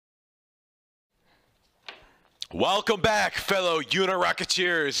Welcome back, fellow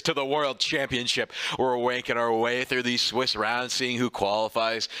UniRocketeers, to the World Championship. We're making our way through these Swiss rounds, seeing who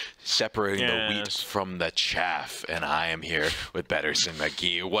qualifies, separating the wheat from the chaff. And I am here with Betterson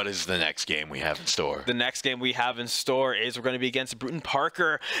McGee. What is the next game we have in store? The next game we have in store is we're going to be against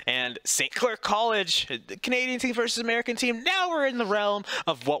Brewton-Parker and St. Clair College, the Canadian team versus American team. Now we're in the realm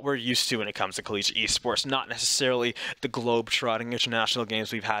of what we're used to when it comes to collegiate esports, not necessarily the globe-trotting international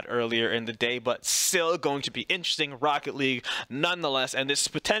games we've had earlier in the day, but still going to be interesting Rocket League nonetheless. And this is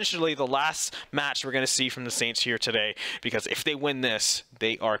potentially the last match we're going to see from the Saints here today, because if they win this,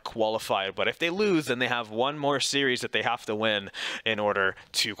 they are qualified. But if they lose, then they have one more series that they have to win in order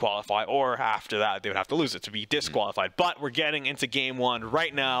to qualify, or after that they would have to lose it to be disqualified. But we're getting into game one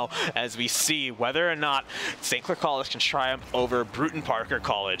right now as we see whether or not St. Clair College can triumph over Brewton-Parker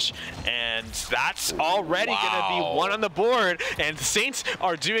College. And that's already going to be one on the board, and the Saints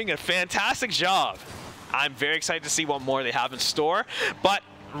are doing a fantastic job. I'm very excited to see what more they have in store. But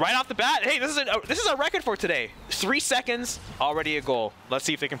right off the bat, hey, this is a record for today. 3 seconds, already a goal. Let's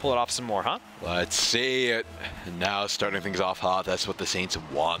see if they can pull it off some more, huh? Let's see it. Now starting things off hot, that's what the Saints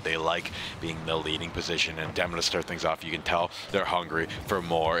want. They like being in the leading position, and I'm going to start things off. You can tell they're hungry for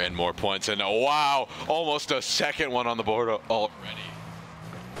more and more points. And wow, almost a second one on the board already.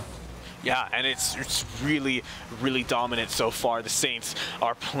 Yeah, and it's really, really dominant so far. The Saints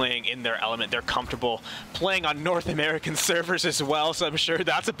are playing in their element. They're comfortable playing on North American servers as well, so I'm sure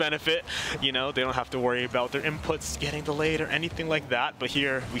that's a benefit. You know, they don't have to worry about their inputs getting delayed or anything like that. But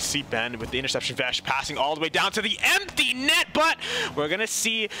here we see Ben with the interception. Vesh passing all the way down to the empty net, but we're going to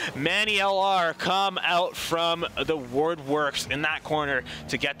see Manny LR come out from the Wordworks in that corner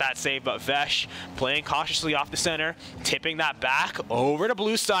to get that save. But Vesh playing cautiously off the center, tipping that back over to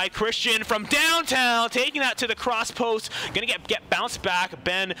blue side. Christian from downtown, taking that to the cross post, gonna get bounced back.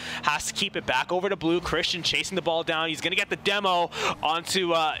 Ben has to keep it back over to blue. Christian chasing the ball down. He's gonna get the demo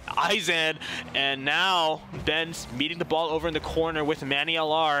onto Izan, and now Ben's meeting the ball over in the corner with Manny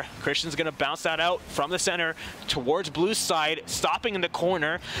LR. Christian's gonna bounce that out from the center towards blue side, stopping in the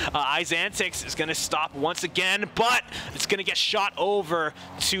corner. Izantix is gonna stop once again, but it's gonna get shot over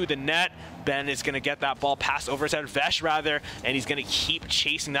to the net. Ben is going to get that ball passed over his head, Vesh rather, and he's going to keep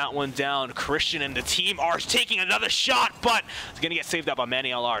chasing that one down. Christian and the team are taking another shot, but it's going to get saved up by Manny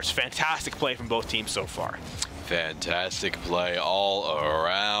LR's. Fantastic play from both teams so far. Fantastic play all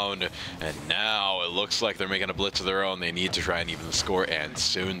around, and now it looks like they're making a blitz of their own. They need to try and even the score, and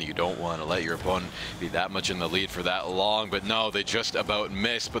soon. You don't want to let your opponent be that much in the lead for that long, but no, they just about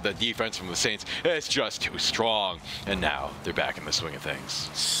missed. But the defense from the Saints is just too strong, and now they're back in the swing of things.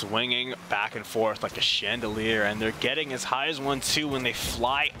 Swinging back and forth like a chandelier, and they're getting as high as 1-2 when they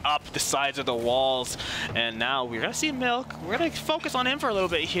fly up the sides of the walls. And now we're going to see Milk. We're going to focus on him for a little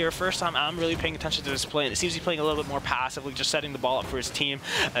bit here. First time I'm really paying attention to this play, and it seems to be playing a little bit more passively, just setting the ball up for his team,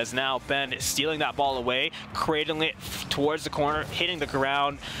 as now Ben is stealing that ball away, cradling it towards the corner, hitting the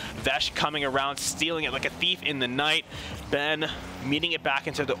ground. Vesh coming around, stealing it like a thief in the night. Ben meeting it back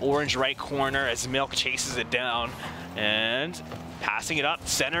into the orange right corner as Milk chases it down and passing it up,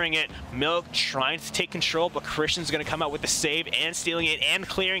 centering it. Milk trying to take control, but Christian's going to come out with the save and stealing it and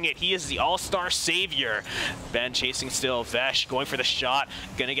clearing it. He is the all-star savior. Ben chasing still. Vesh going for the shot.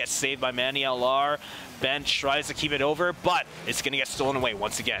 Going to get saved by Manny LR. Ben tries to keep it over, but it's going to get stolen away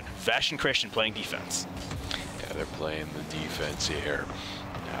once again. Vesh and Christian playing defense. Yeah, they're playing the defense here.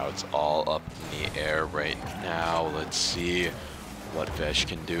 Now it's all up in the air right now. Let's see what Vesh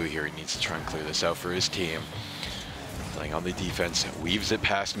can do here. He needs to try and clear this out for his team. Playing on the defense, weaves it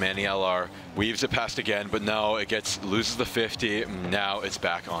past Manny LR, weaves it past again, but no, it loses the 50. Now it's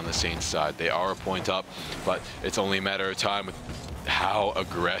back on the Saints side. They are a point up, but it's only a matter of time with how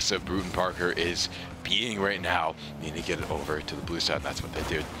aggressive Brewton-Parker is being right now. Need to get it over to the blue side, and that's what they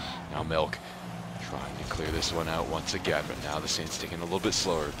do. Now Milk trying to clear this one out once again, but now the Saints taking a little bit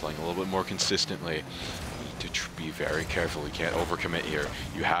slower, playing a little bit more consistently. Need to be very careful. You can't overcommit here.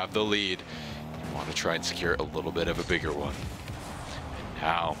 You have the lead. Want to try and secure a little bit of a bigger one. And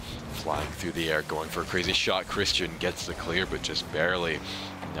now flying through the air, going for a crazy shot. Christian gets the clear, but just barely.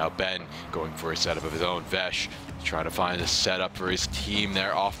 Now Ben going for a setup of his own. Vesh trying to find a setup for his team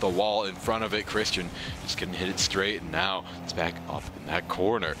there off the wall in front of it. Christian just couldn't hit it straight, and now it's back up in that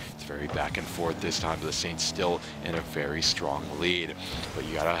corner. It's very back and forth this time, but the Saints still in a very strong lead. But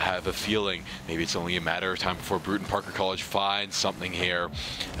you gotta have a feeling maybe it's only a matter of time before Brewton-Parker College finds something here.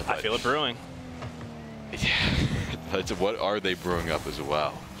 I feel it brewing. Yeah, what are they brewing up as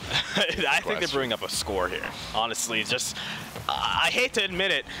well? I think they're brewing up a score here. Honestly, just I hate to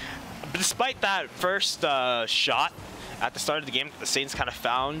admit it, but despite that first shot, at the start of the game that the Saints kind of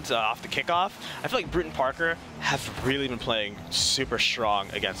found off the kickoff, I feel like Brewton-Parker have really been playing super strong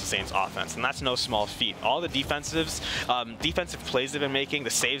against the Saints offense, and that's no small feat. All the defensive plays they've been making, the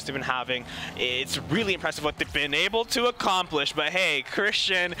saves they've been having, it's really impressive what they've been able to accomplish. But hey,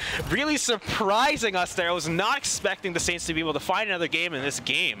 Christian really surprising us there. I was not expecting the Saints to be able to find another game in this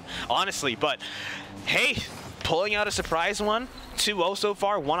game, honestly, but hey, pulling out a surprise one. 2-0 so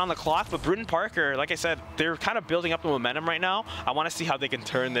far, 1 on the clock, but Brewton-Parker, like I said, they're kind of building up the momentum right now. I want to see how they can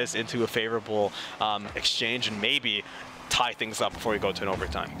turn this into a favorable exchange and maybe tie things up before we go to an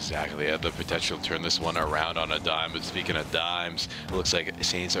overtime. Exactly, had the potential to turn this one around on a dime. But speaking of dimes, it looks like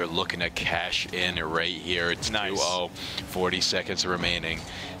Saints are looking to cash in right here. It's nice. 2-0, 40 seconds remaining.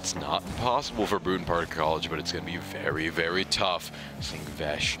 It's not impossible for Brewton-Parker College, but it's going to be very, very tough. Seeing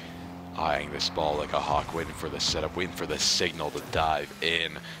Vesh eyeing this ball like a hawk, waiting for the setup, waiting for the signal to dive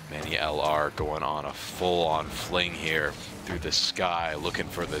in. Manny LR going on a full-on fling here through the sky, looking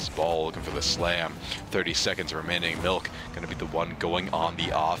for this ball, looking for the slam. 30 seconds remaining. Milk going to be the one going on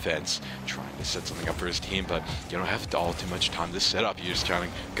the offense, trying to set something up for his team, but you don't have all too much time to set up. You just kind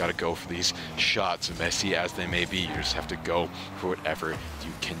of got to go for these shots, messy as they may be. You just have to go for whatever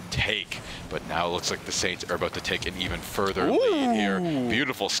you can take. But now it looks like the Saints are about to take an even further lead here.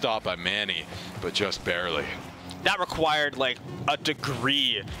 Beautiful stop by Manny, but just barely. That required like a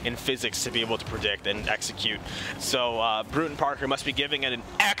degree in physics to be able to predict and execute. So Brewton-Parker must be giving it an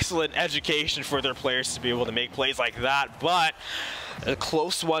excellent education for their players to be able to make plays like that. But a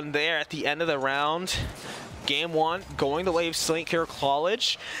close one there at the end of the round. Game 1 going the way of St. Clair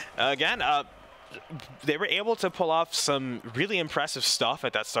College. Again, they were able to pull off some really impressive stuff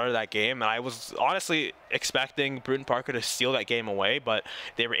at that start of that game, and I was honestly expecting Brewton-Parker to steal that game away, but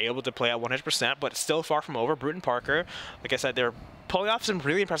they were able to play at 100%, but still far from over. Brewton-Parker, like I said, they're pulling off some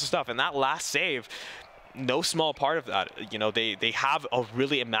really impressive stuff, and that last save, no small part of that. You know, they have a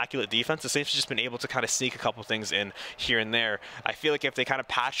really immaculate defense. The Saints have just been able to kind of sneak a couple things in here and there. I feel like if they kind of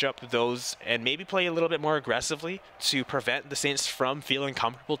patch up those and maybe play a little bit more aggressively to prevent the Saints from feeling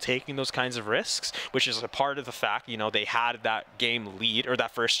comfortable taking those kinds of risks, which is a part of the fact, you know, they had that game lead or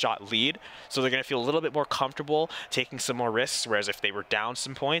that first shot lead. So they're going to feel a little bit more comfortable taking some more risks, whereas if they were down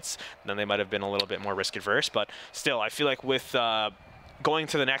some points, then they might have been a little bit more risk adverse. But still, I feel like with going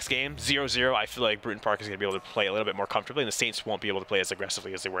to the next game, 0-0, I feel like Brewton-Parker is going to be able to play a little bit more comfortably, and the Saints won't be able to play as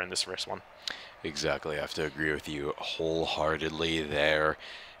aggressively as they were in this first one. Exactly. I have to agree with you wholeheartedly there.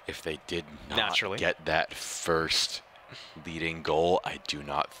 If they did not get that first leading goal, I do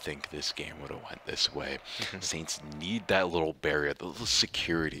not think this game would have went this way. Saints need that little barrier, the little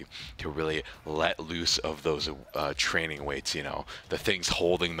security to really let loose of those training weights, you know, the things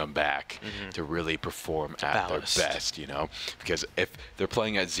holding them back to really perform at their best, you know, because if they're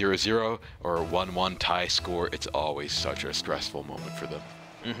playing at 0-0 or 1-1 tie score, it's always such a stressful moment for them.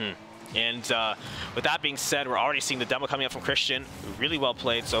 And with that being said, we're already seeing the demo coming up from Christian. Really well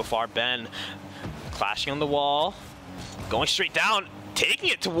played so far. Ben clashing on the wall, going straight down, taking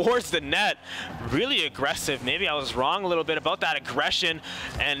it towards the net. Really aggressive. Maybe I was wrong a little bit about that aggression,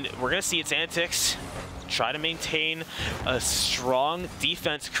 and we're going to see its antics. Try to maintain a strong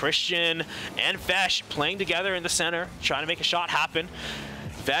defense. Christian and Vesh playing together in the center, trying to make a shot happen.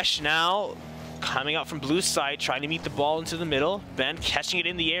 Vesh now coming out from blue side, trying to meet the ball into the middle. Ben catching it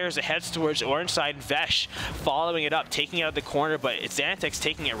in the air as it heads towards orange side. Vesh following it up, taking it out of the corner, but it's Antics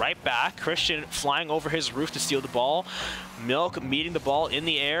taking it right back. Christian flying over his roof to steal the ball. Milk meeting the ball in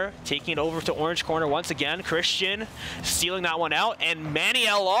the air, taking it over to orange corner once again. Christian stealing that one out, and Manny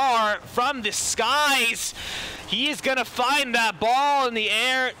LR from the skies. He is going to find that ball in the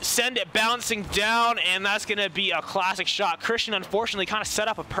air, send it bouncing down, and that's going to be a classic shot. Christian, unfortunately, kind of set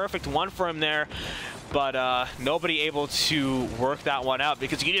up a perfect one for him there, but nobody able to work that one out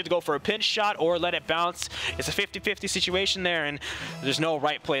because you either go for a pinch shot or let it bounce. It's a 50-50 situation there, and there's no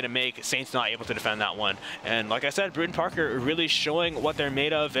right play to make. Saints not able to defend that one. And like I said, Brewton-Parker really showing what they're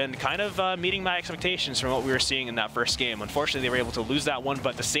made of and kind of meeting my expectations from what we were seeing in that first game. Unfortunately, they were able to lose that one,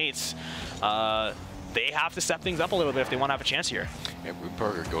 but the Saints, they have to step things up a little bit if they want to have a chance here. Yeah,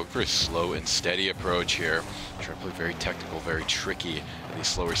 Brewton-Parker going for a slow and steady approach here. Trying to play very technical, very tricky at these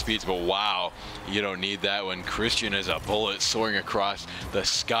slower speeds, but wow, you don't need that when Christian is a bullet soaring across the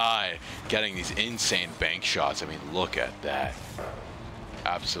sky, getting these insane bank shots. I mean, look at that.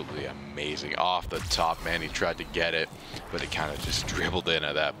 Absolutely amazing. Off the top, man, he tried to get it, but it kind of just dribbled in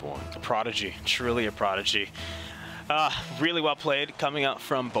at that point. A prodigy, truly a prodigy. Really well played coming out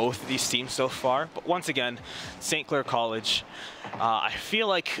from both of these teams so far. But once again, St. Clair College, I feel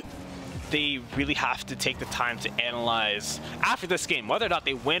like they really have to take the time to analyze after this game, whether or not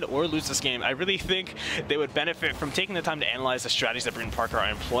they win or lose this game. I really think they would benefit from taking the time to analyze the strategies that Brewton-Parker are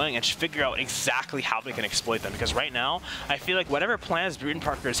employing and figure out exactly how they can exploit them. Because right now, I feel like whatever plans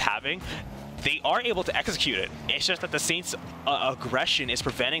Brewton-Parker is having, they are able to execute it. It's just that the Saints' aggression is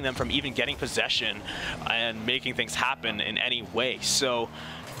preventing them from even getting possession and making things happen in any way. So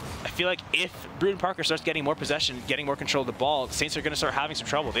I feel like if Brewton-Parker starts getting more possession, getting more control of the ball, the Saints are going to start having some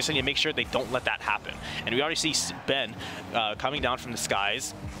trouble. They just need to make sure they don't let that happen. And we already see Ben coming down from the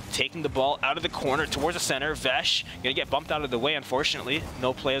skies, taking the ball out of the corner towards the center. Vesh going to get bumped out of the way, unfortunately.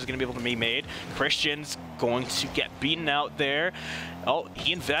 No play is going to be able to be made. Christian's going to get beaten out there. Oh,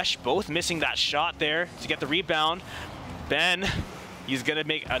 he and Vesh both missing that shot there to get the rebound. Ben, he's going to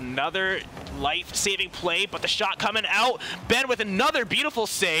make another life-saving play, but the shot coming out. Ben with another beautiful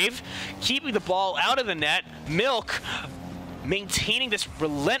save, keeping the ball out of the net. Milk maintaining this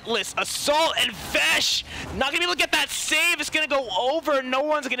relentless assault, and Vesh not going to be able to get that save. It's going to go over. No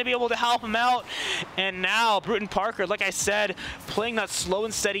one's going to be able to help him out. And now Brewton-Parker, like I said, playing that slow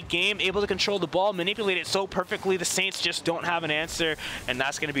and steady game, able to control the ball, manipulate it so perfectly. The Saints just don't have an answer, and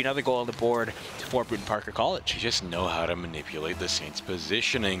that's going to be another goal on the board for Brewton-Parker College. You just know how to manipulate the Saints'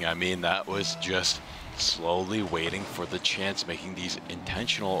 positioning. I mean, that was just slowly waiting for the chance, making these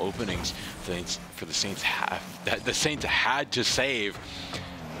intentional openings for the Saints that the Saints had to save.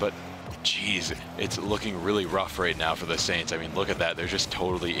 But geez, it's looking really rough right now for the Saints. I mean, look at that. They're just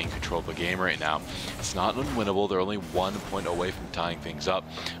totally in control of the game right now. It's not unwinnable. They're only 1 point away from tying things up,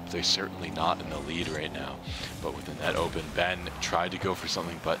 but they're certainly not in the lead right now. But with the net open, Ben tried to go for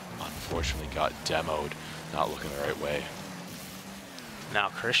something, but unfortunately got demoed. Not looking the right way. Now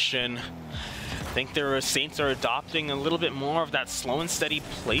Christian, I think the Saints are adopting a little bit more of that slow and steady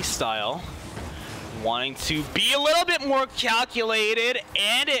play style, wanting to be a little bit more calculated,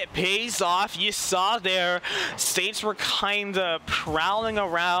 and it pays off. You saw there, Saints were kind of prowling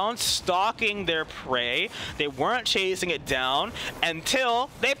around, stalking their prey. They weren't chasing it down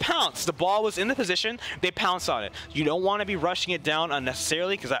until they pounced. The ball was in the position, they pounced on it. You don't want to be rushing it down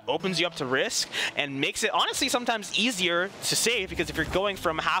unnecessarily, because that opens you up to risk and makes it honestly sometimes easier to save, because if you're going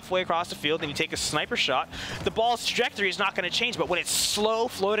from halfway across the field and you take a sniper shot, the ball's trajectory is not going to change. But when it's slow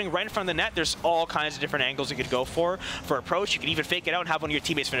floating right in front of the net, there's all kinds of different angles you could go for approach. You could even fake it out and have one of your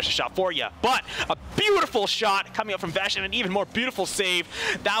teammates finish the shot for you. But a beautiful shot coming up from Vesh, and an even more beautiful save.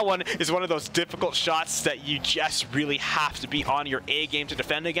 That one is one of those difficult shots that you just really have to be on your A game to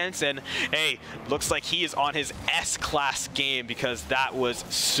defend against. And hey, looks like he is on his S-class game, because that was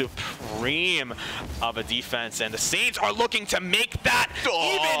supreme of a defense. And the Saints are looking to make that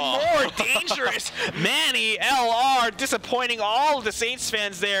even more dangerous. Manny LR disappointing all of the Saints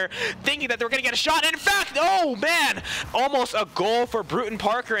fans there, thinking that they were going to get a shot. And in fact, oh man, almost a goal for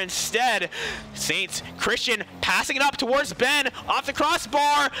Brewton-Parker instead. Saints, Christian passing it up towards Ben, off the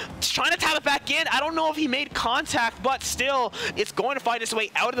crossbar, trying to tap it back in. I don't know if he made contact, but still, it's going to find its way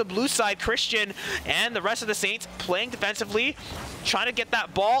out of the blue side. Christian and the rest of the Saints playing defensively, trying to get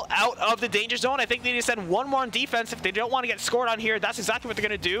that ball out of the danger zone. I think they need to send one more on defense if they don't want to get scored on here. That's exactly what they're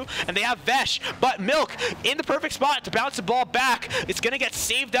going to do. And they have Vesh, but Milk in the perfect spot to bounce the ball back. It's going to get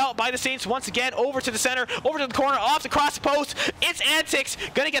saved out by the Saints once again, over to the center, over to the corner, off the cross post. It's Antics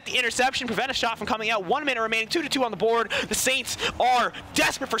going to get the interception, prevent a shot from coming out. 1 minute remaining, 2-2 on the board. The Saints are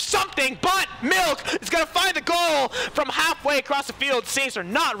desperate for something, but Milk is going to find the goal from halfway across the field. The Saints are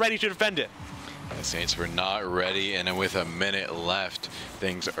not ready to defend it. The Saints were not ready, and with a minute left,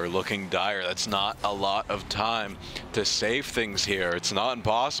 things are looking dire. That's not a lot of time to save things here. It's not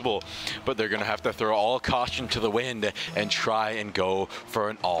impossible, but they're going to have to throw all caution to the wind and try and go for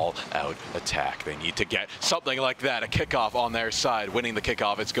an all-out attack. They need to get something like that, a kickoff on their side. Winning the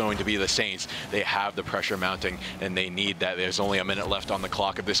kickoff, it's going to be the Saints. They have the pressure mounting, and they need that. There's only a minute left on the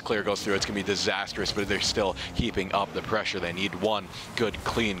clock. If this Clair goes through, it's going to be disastrous, but they're still keeping up the pressure. They need one good,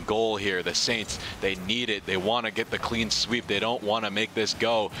 clean goal here. The Saints, they need it. They want to get the clean sweep. They don't want to make this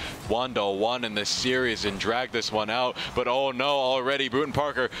go 1-1 in this series and drag this one out. But oh no, already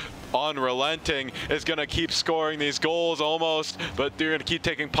Brewton-Parker, unrelenting, is going to keep scoring these goals almost, but they're going to keep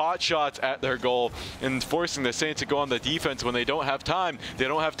taking pot shots at their goal and forcing the Saints to go on the defense when they don't have time. They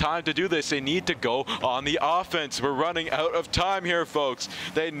don't have time to do this. They need to go on the offense. We're running out of time here, folks.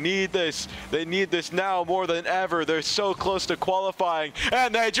 They need this. They need this now more than ever. They're so close to qualifying,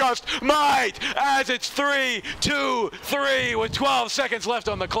 and they just might, as it's 3-2-3 with 12 seconds left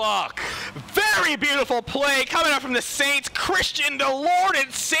on the clock. Very Very beautiful play coming up from the Saints. Christian, the Lord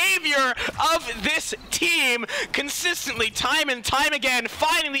and Savior of this team, consistently, time and time again,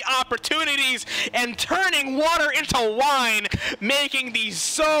 finding the opportunities and turning water into wine, making these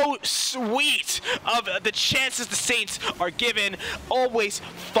so sweet of the chances the Saints are given, always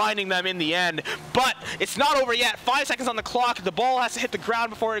finding them in the end. But it's not over yet. 5 seconds on the clock. The ball has to hit the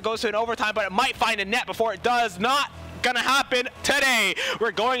ground before it goes to an overtime, but it might find a net before it does. Not gonna happen today.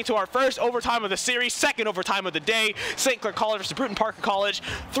 We're going to our first overtime of the series, second overtime of the day. St. Clair College versus Brewton-Parker College,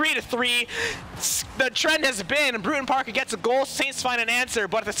 3-3. The trend has been Brewton-Parker gets a goal, Saints find an answer,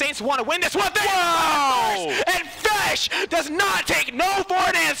 but if the Saints want to win this one, and Fesh does not take no for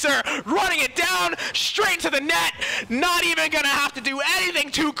an answer, running it down straight to the net. Not even gonna have to do anything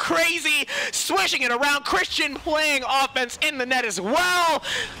too crazy, swishing it around. Christian playing offense in the net as well,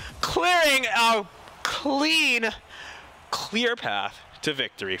 clearing a clear path to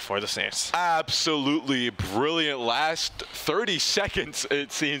victory for the Saints. Absolutely brilliant last 30 seconds,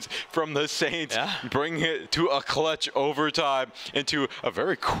 it seems, from the Saints, bringing it to a clutch overtime, into a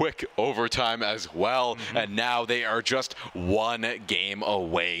very quick overtime as well. And now they are just one game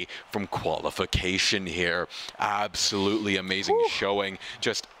away from qualification here. Absolutely amazing showing.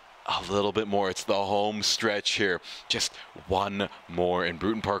 Just a little bit more. It's the home stretch here. Just one more in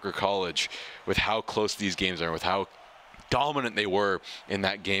Brewton-Parker College. With how close these games are, with how dominant they were in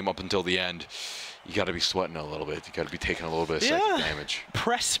that game up until the end, you got to be sweating a little bit. You got to be taking a little bit of psychic damage.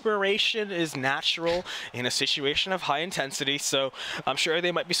 Perspiration is natural in a situation of high intensity, so I'm sure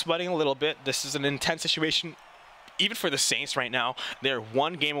they might be sweating a little bit. This is an intense situation. Even for the Saints right now, they're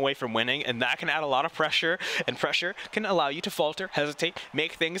one game away from winning, and that can add a lot of pressure, and pressure can allow you to falter, hesitate,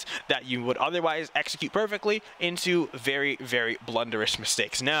 make things that you would otherwise execute perfectly into very, very blunderous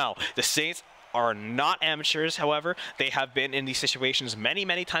mistakes. Now, the Saints are not amateurs, however. They have been in these situations many,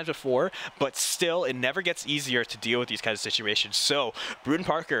 many times before, but still, it never gets easier to deal with these kinds of situations. So,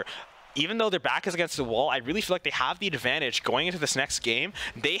 Brewton-Parker, even though their back is against the wall, I really feel like they have the advantage going into this next game.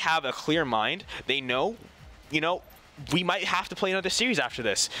 They have a clear mind. They know, we might have to play another series after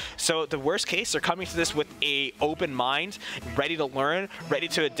this. So the worst case, they're coming to this with a open mind, ready to learn, ready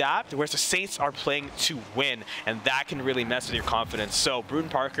to adapt, whereas the Saints are playing to win, and that can really mess with your confidence. So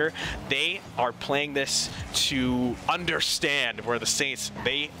Brewton-Parker, they are playing this to understand, where the Saints,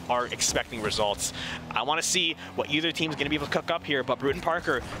 they are expecting results. I want to see what either team is going to be able to cook up here, but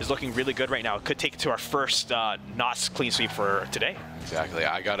Brewton-Parker is looking really good right now. It could take it to our first not clean sweep for today. Exactly.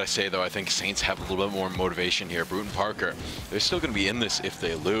 I gotta say though, I think Saints have a little bit more motivation here. Brewton-Parker, they're still gonna be in this if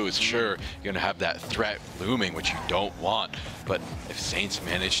they lose. Sure, you're gonna have that threat looming, which you don't want. But if Saints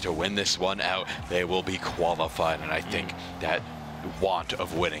manage to win this one out, they will be qualified. And I think that want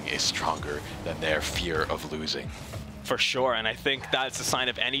of winning is stronger than their fear of losing. For sure, and I think that's a sign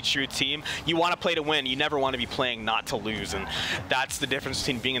of any true team. You want to play to win. You never want to be playing not to lose, and that's the difference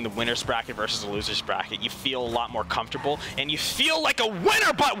between being in the winner's bracket versus the loser's bracket. You feel a lot more comfortable, and you feel like a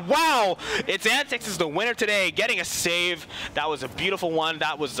winner, but wow! It's Antics is the winner today, getting a save. That was a beautiful one.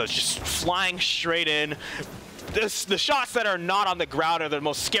 That was just flying straight in. The shots that are not on the ground are the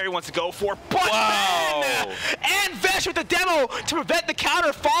most scary ones to go for. But then, and Vesh with the demo to prevent the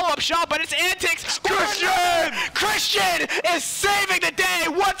counter follow-up shot, but it's Antics. Christian is saving the day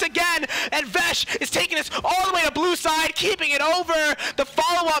once again, and Vesh is taking us all the way to blue side, keeping it over. The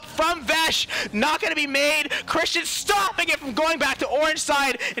follow-up from Vesh not going to be made. Christian stopping it from going back to orange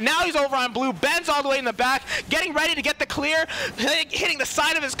side, and now he's over on blue. Ben's all the way in the back, getting ready to get the clear, hitting the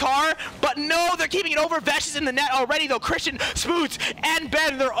side of his car, but no, they're keeping it over. Vesh is in the net already though. Christian, Spoots, and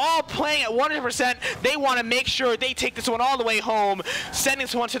Ben, they're all playing at 100%. They want to make sure they take this one all the way home. Sending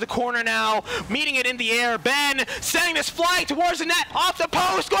this one to the corner now, meeting it in the air. Ben sending this flying towards the net, off the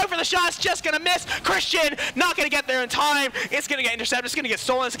post, going for the shots, just gonna miss. Christian not gonna get there in time. It's gonna get intercepted, it's gonna get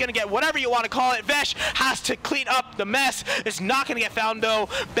stolen, it's gonna get whatever you want to call it. Vesh has to clean up the mess. It's not gonna get found though.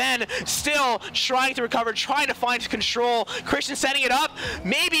 Ben still trying to recover, trying to find control. Christian setting it up,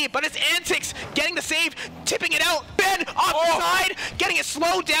 maybe, but it's Antics getting the save, tipping it out. Ben off the side, getting it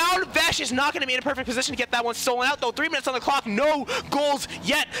slowed down. Vesh is not going to be in a perfect position to get that one stolen out though. 3 minutes on the clock, no goals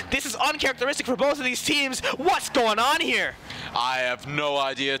yet. This is uncharacteristic for both of these teams. What's going on here? I have no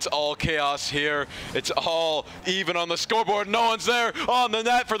idea. It's all chaos here. It's all even on the scoreboard. No one's there on the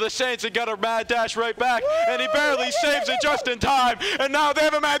net for the Saints. They got a mad dash right back, and he barely saves it just in time. And now they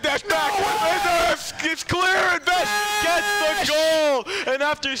have a mad dash back. It's clear, and Vesh gets the goal. And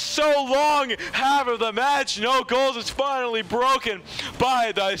after so long, half of the match, no goals. It's finally broken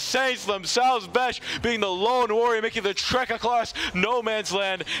by the Saints themselves. Vesh being the lone warrior, making the trek across no man's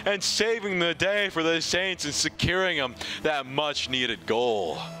land and saving the day for the Saints and securing them that much needed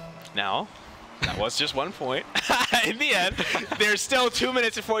goal. Now, That was just 1 point. In the end, there's still 2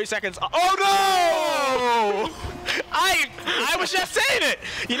 minutes and 40 seconds. Oh no! I was just saying it.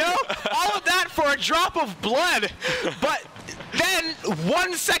 You know, all of that for a drop of blood, but. Then,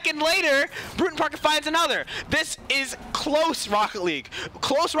 1 second later, Brewton-Parker finds another. This is close Rocket League.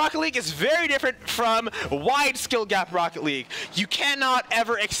 Close Rocket League is very different from wide skill gap Rocket League. You cannot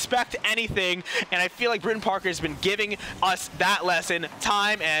ever expect anything, and I feel like Brewton-Parker has been giving us that lesson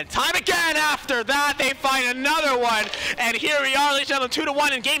time and time again. After that, they find another one, and here we are, ladies and gentlemen,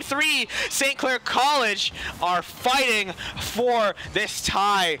 2-1 in Game 3. St. Clair College are fighting for this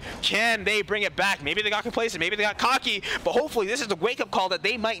tie. Can they bring it back? Maybe they got complacent, maybe they got cocky, but hopefully this is the wake-up call that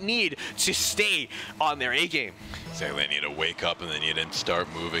they might need to stay on their A game. Exactly, they need to wake up and they need to start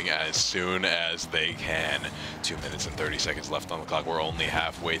moving as soon as they can. 2 minutes and 30 seconds left on the clock. We're only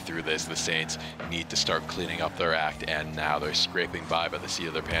halfway through this. The Saints need to start cleaning up their act, and now they're scraping by the seat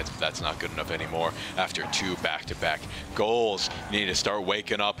of their pants, but that's not good enough anymore. After 2 back-to-back goals, you need to start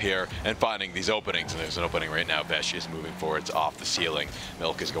waking up here and finding these openings, and there's an opening right now. Vesh is moving forward. It's off the ceiling.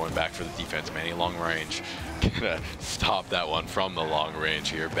 Milk is going back for the defense. Manny long range. Gonna stop that one from the long range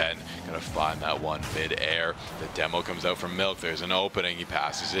here. Ben gonna find that one mid-air. The demo comes out from Milk. There's an opening. He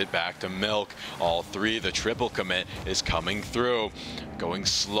passes it back to Milk. All three. The triple commit is coming through. Going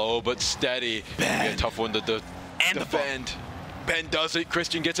slow but steady. A tough one to defend. Ben does it.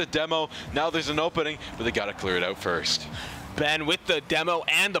 Christian gets a demo. Now there's an opening, but they gotta clear it out first. Ben with the demo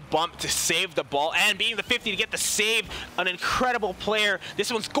and the bump to save the ball, and being the 50 to get the save. An incredible player. This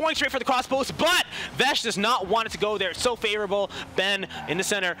one's going straight for the cross post, but Vesh does not want it to go there. It's so favorable. Ben in the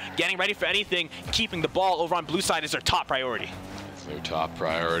center, getting ready for anything. Keeping the ball over on blue side is their top priority. It's their top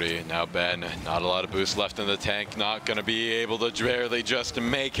priority. Now Ben, not a lot of boost left in the tank. Not going to be able to barely just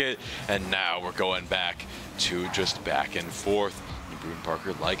make it. And now we're going back to just back and forth.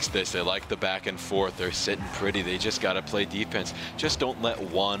 Brewton-Parker likes this. They like the back and forth. They're sitting pretty. They just got to play defense. Just don't let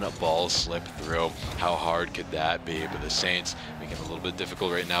one ball slip through. How hard could that be? But the Saints making it a little bit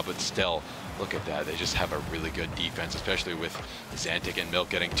difficult right now, but still, look at that. They just have a really good defense, especially with Zantic and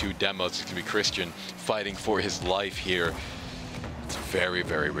Milk getting 2 demos. It's going to be Christian fighting for his life here. It's very,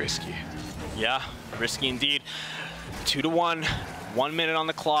 very risky. Yeah, risky indeed. 2-1, 1 minute on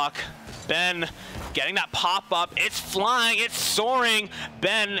the clock. Ben getting that pop-up. It's flying. It's soaring.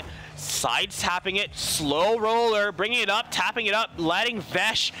 Ben side tapping it. Slow roller. Bringing it up. Tapping it up. Letting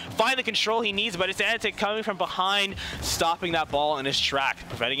Vesh find the control he needs. But it's Antic coming from behind. Stopping that ball in his track.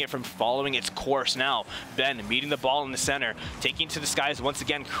 Preventing it from following its course. Now, Ben meeting the ball in the center. Taking it to the skies once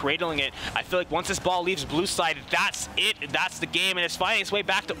again. Cradling it. I feel like once this ball leaves blue side, that's it. That's the game. And it's finding its way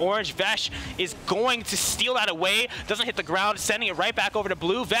back to orange. Vesh is going to steal that away. Doesn't hit the ground. Sending it right back over to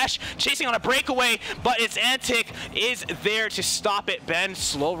blue. Vesh chasing on a breakaway. But it's Antic is there to stop it. Ben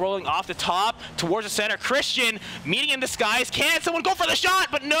slow rolling off the top towards the center. Christian meeting in the skies. Can someone go for the shot?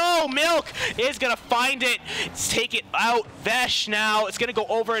 But no, Milk is going to find it. Take it out. Vesh now. It's going to go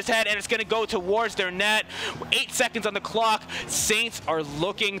over his head and it's going to go towards their net. 8 seconds on the clock. Saints are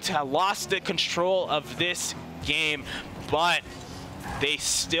looking to have lost the control of this game, but they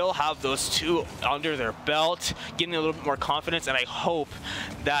still have those 2 under their belt, getting a little bit more confidence, and I hope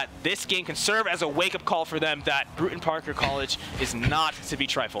that this game can serve as a wake-up call for them that Brewton-Parker College is not to be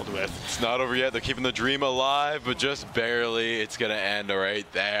trifled with. It's not over yet. They're keeping the dream alive, but just barely. It's going to end right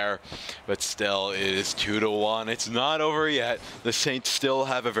there. But still, it is 2-1. It's not over yet. The Saints still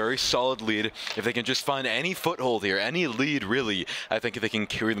have a very solid lead. If they can just find any foothold here, any lead really, I think they can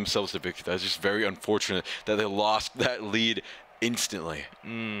carry themselves to victory. That's just very unfortunate that they lost that lead instantly.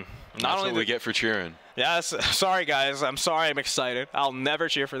 That's what we get for cheering. Yes, sorry guys. I'm sorry. I'm excited. I'll never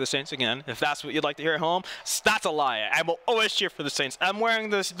cheer for the Saints again. If that's what you'd like to hear at home, that's a lie. I will always cheer for the Saints. I'm wearing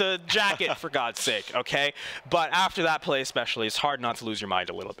the jacket for God's sake, okay? But after that play especially, it's hard not to lose your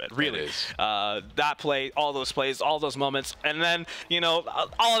mind a little bit, really. It is. That play, all those plays, all those moments, and then, you know,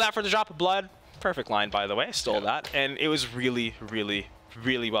 all of that for the drop of blood. Perfect line, by the way. Stole that. And it was really, really,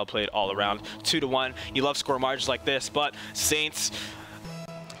 really well played all around. 2-1. You love score margins like this, but Saints,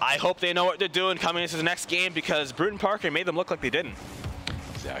 I hope they know what they're doing coming into the next game, because Brewton-Parker made them look like they didn't.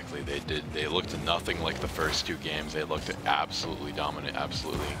 Exactly, they did. They looked nothing like the first 2 games. They looked absolutely dominant,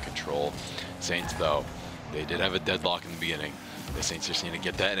 absolutely in control. Saints, though, they did have a deadlock in the beginning. The Saints just need to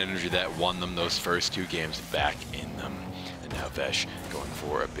get that energy that won them those first 2 games back in them. And now Vesh going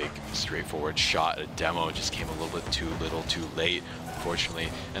for a big, straightforward shot. A demo just came a little bit too little, too late, unfortunately.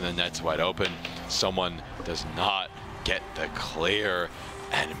 And the net's wide open. Someone does not get the clear,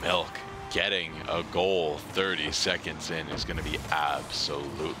 and Milk getting a goal 30 seconds in is going to be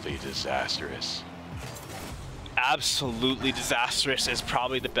absolutely disastrous. Absolutely disastrous is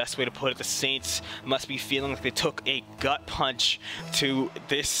probably the best way to put it. The Saints must be feeling like they took a gut punch to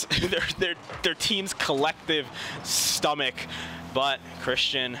this their team's collective stomach. But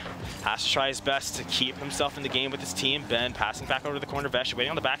Christian has to try his best to keep himself in the game with his team. Ben passing back over to the corner. Vesh waiting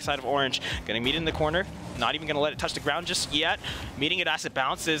on the backside of Orange. Going to meet it in the corner. Not even going to let it touch the ground just yet. Meeting it as it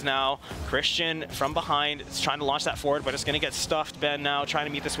bounces now. Christian from behind is trying to launch that forward, but it's going to get stuffed. Ben now trying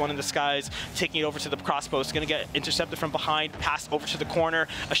to meet this one in the skies. Taking it over to the cross post. Going to get intercepted from behind. Pass over to the corner.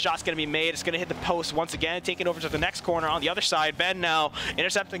 A shot's going to be made. It's going to hit the post once again. Taking it over to the next corner on the other side. Ben now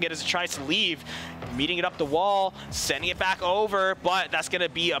intercepting it as it tries to leave. Meeting it up the wall. Sending it back over. But that's going to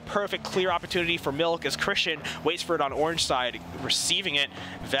be a perfect clear opportunity for Milk as Christian waits for it on Orange side, receiving it.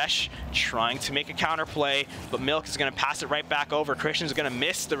 Vesh trying to make a counter play, but Milk is going to pass it right back over. Christian's going to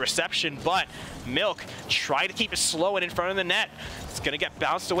miss the reception, but Milk trying to keep it slow and in front of the net. It's going to get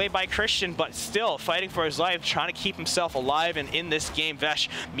bounced away by Christian, but still fighting for his life, trying to keep himself alive and in this game. Vesh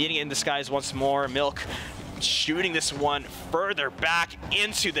meeting it in the skies once more. Milk shooting this one further back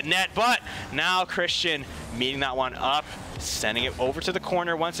into the net, but now Christian meeting that one up, sending it over to the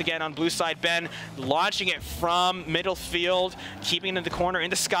corner once again on blue side. Ben launching it from middle field, keeping it in the corner in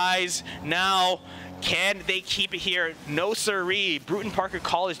the skies. Now, can they keep it here? No siree. Brewton-Parker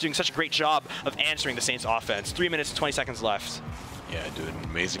College doing such a great job of answering the Saints offense. 3 minutes and 20 seconds left. Yeah, doing an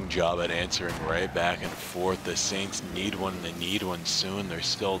amazing job at answering right back and forth. The Saints need one, and they need one soon. They're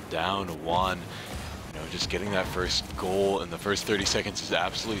still down one. You know, just getting that first goal in the first 30 seconds is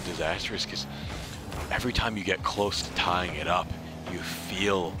absolutely disastrous, because every time you get close to tying it up, you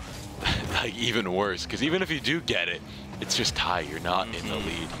feel like even worse. Because even if you do get it, it's just tie. You're not in the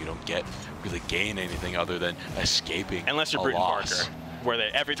lead. You don't really gain anything other than escaping. Unless you're Brewton-Parker,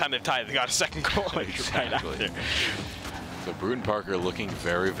 where every time they've tied, they got a second goal. Exactly. Right. So Brewton-Parker looking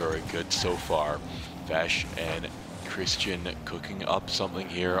very, very good so far. Vesh and Christian cooking up something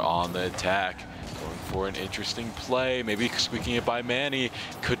here on the attack. Going for an interesting play, maybe squeaking it by Manny.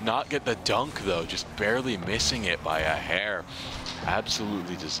 Could not get the dunk though, just barely missing it by a hair.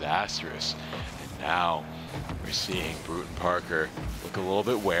 Absolutely disastrous. And now we're seeing Brewton-Parker look a little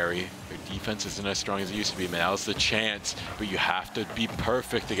bit wary. Their defense isn't as strong as it used to be. Now's the chance, but you have to be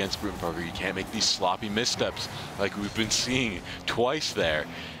perfect against Brewton-Parker. You can't make these sloppy missteps like we've been seeing twice there.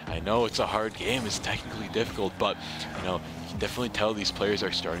 I know it's a hard game, it's technically difficult, but you know, you can definitely tell these players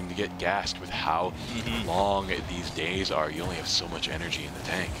are starting to get gassed with how long these days are. You only have so much energy in the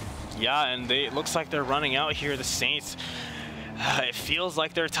tank. Yeah, and it looks like they're running out here, the Saints. It feels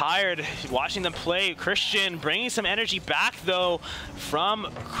like they're tired watching them play. Christian bringing some energy back though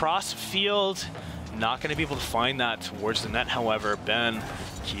from cross field. Not going to be able to find that towards the net, however. Ben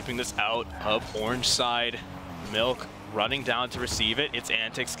keeping this out of Orange side. Milk running down to receive it. It's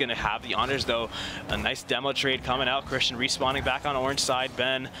Antics going to have the honors though. A nice demo trade coming out. Christian respawning back on Orange side.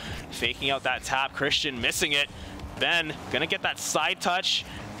 Ben faking out that tap. Christian missing it. Ben going to get that side touch.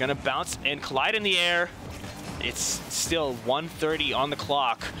 Going to bounce and collide in the air. It's still 1:30 on the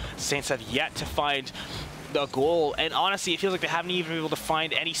clock. Saints have yet to find the goal, and honestly, it feels like they haven't even been able to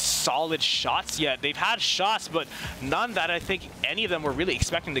find any solid shots yet. They've had shots, but none that I think any of them were really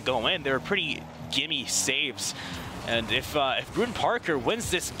expecting to go in. They were pretty gimme saves. And if Brewton-Parker wins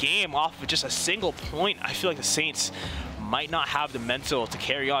this game off of just a single point, I feel like the Saints might not have the mental to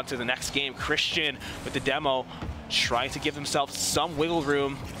carry on to the next game. Christian with the demo, trying to give themselves some wiggle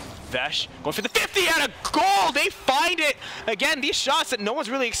room. Vesh going for the 50 and a goal. They find it. Again, these shots that no one's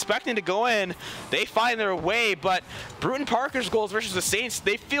really expecting to go in, they find their way, but Brewton-Parker's goals versus the Saints,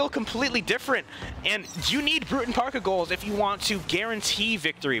 they feel completely different. And you need Brewton-Parker goals if you want to guarantee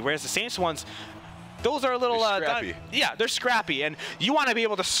victory, whereas the Saints ones, those are a little scrappy. Yeah, they're scrappy, and you want to be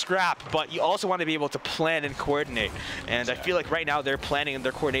able to scrap, but you also want to be able to plan and coordinate. And I feel like right now their planning and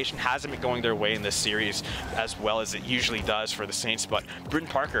their coordination hasn't been going their way in this series as well as it usually does for the Saints. But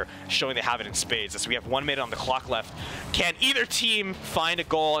Brewton-Parker showing they have it in spades. As we have 1 minute on the clock left, can either team find a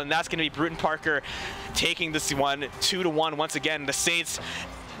goal? And that's going to be Brewton-Parker taking this one 2-1 once again. The Saints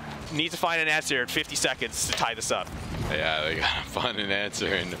need to find an answer in 50 seconds to tie this up. Yeah, they gotta find an answer,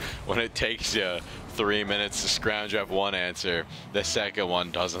 and when it takes you 3 minutes to scrounge up one answer, the second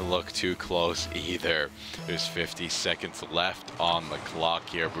one doesn't look too close either. There's 50 seconds left on the clock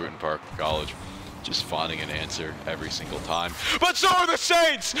here. Brewton-Parker College just finding an answer every single time. But so are the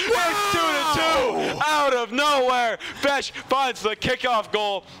Saints! It's 2-2 out of nowhere. Vesh finds the kickoff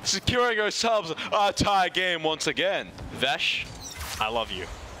goal, securing ourselves a tie game once again. Vesh, I love you.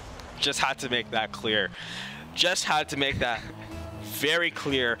 Just had to make that clear. Just had to make that very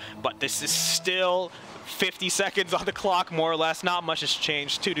clear, but this is still 50 seconds on the clock, more or less. Not much has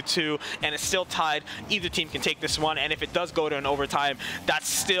changed, 2-2, and it's still tied. Either team can take this one, and if it does go to an overtime, that's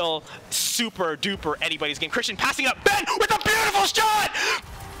still super duper anybody's game. Christian passing up, Ben with a beautiful shot!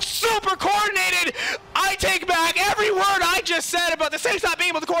 Super coordinated. I take back every word I just said about the Saints not being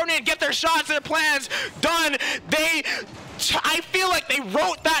able to coordinate and get their shots, their plans done. I feel like they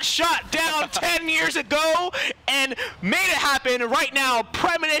wrote that shot down 10 years ago and made it happen right now.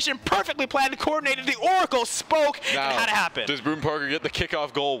 Premonition, perfectly planned, coordinated. The Oracle spoke and had it happen. Does Brewton-Parker get the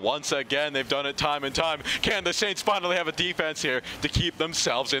kickoff goal once again? They've done it time and time. Can the Saints finally have a defense here to keep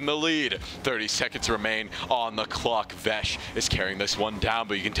themselves in the lead? 30 seconds remain on the clock. Vesh is carrying this one down,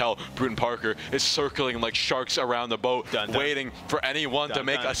 but you can tell Brewton-Parker is circling like sharks around the boat, waiting for anyone to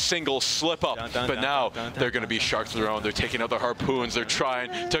make a single slip up. But now they're going to be sharks of their own. They're taking out the harpoons. They're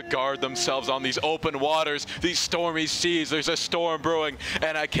trying to guard themselves on these open waters, these stormy seas. There's a storm brewing,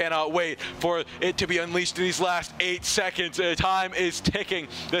 and I cannot wait for it to be unleashed in these last 8 seconds. The time is ticking.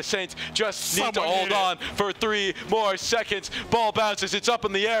 The Saints just need to hold on for 3 more seconds. Ball bounces. It's up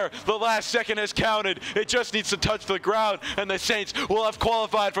in the air. The last second has counted. It just needs to touch the ground, and the Saints will have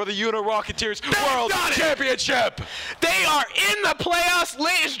qualified for the UniRocketeers World Championship. They are in the playoffs,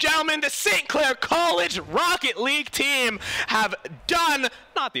 ladies and gentlemen. The St. Clair College Rocket League team have done,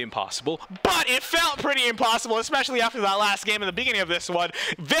 not the impossible, but it felt pretty impossible, especially after that last game in the beginning of this one.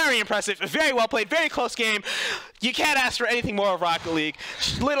 Very impressive, very well played, very close game. You can't ask for anything more of Rocket League.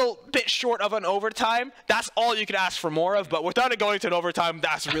 Little bit short of an overtime. That's all you could ask for more of, but without it going to an overtime,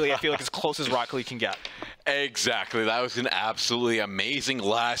 that's really, I feel like, as close as Rocket League can get. Exactly. That was an absolutely amazing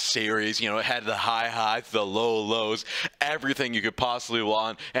last series. You know, it had the high highs, the low lows, everything you could possibly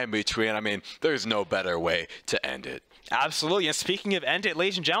want in between. I mean, there's no better way to end it. Absolutely. And speaking of end it,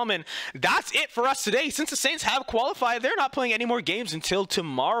 ladies and gentlemen, that's it for us today. Since the Saints have qualified, they're not playing any more games until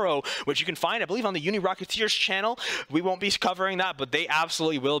tomorrow, which you can find, I believe, on the UniRocketeers channel. We won't be covering that, but they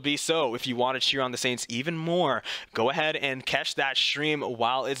absolutely will be. So if you want to cheer on the Saints even more, go ahead and catch that stream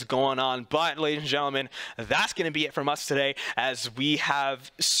while it's going on. But, ladies and gentlemen, that's going to be it from us today, as we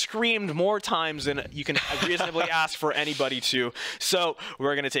have screamed more times than you can reasonably ask for anybody to. So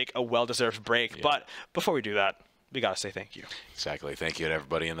we're going to take a well-deserved break. Yeah. But before we do that, we got to say thank you. Exactly. Thank you to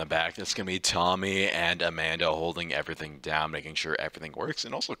everybody in the back. It's going to be Tommy and Amanda holding everything down, making sure everything works,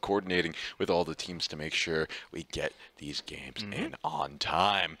 and also coordinating with all the teams to make sure we get these games in on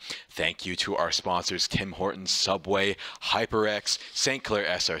time. Thank you to our sponsors, Tim Hortons, Subway, HyperX, St. Clair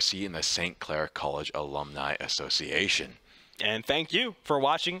SRC, and the St. Clair College Alumni Association. And thank you for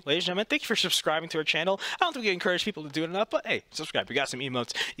watching, ladies and gentlemen. Thank you for subscribing to our channel. I don't think we encourage people to do it enough, but hey, subscribe. We got some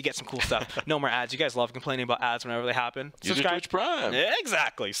emotes. You get some cool stuff. No more ads. You guys love complaining about ads whenever they happen. Subscribe. Twitch Prime. Yeah,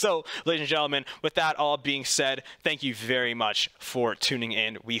 exactly. So, ladies and gentlemen, with that all being said, thank you very much for tuning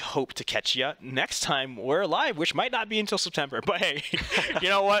in. We hope to catch you next time we're live, which might not be until September. But hey, you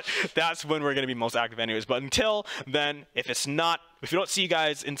know what? That's when we're going to be most active anyways. But until then, if we don't see you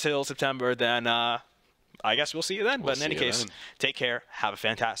guys until September, then I guess we'll see you then. But in any case, take care. Have a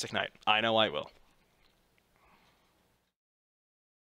fantastic night. I know I will.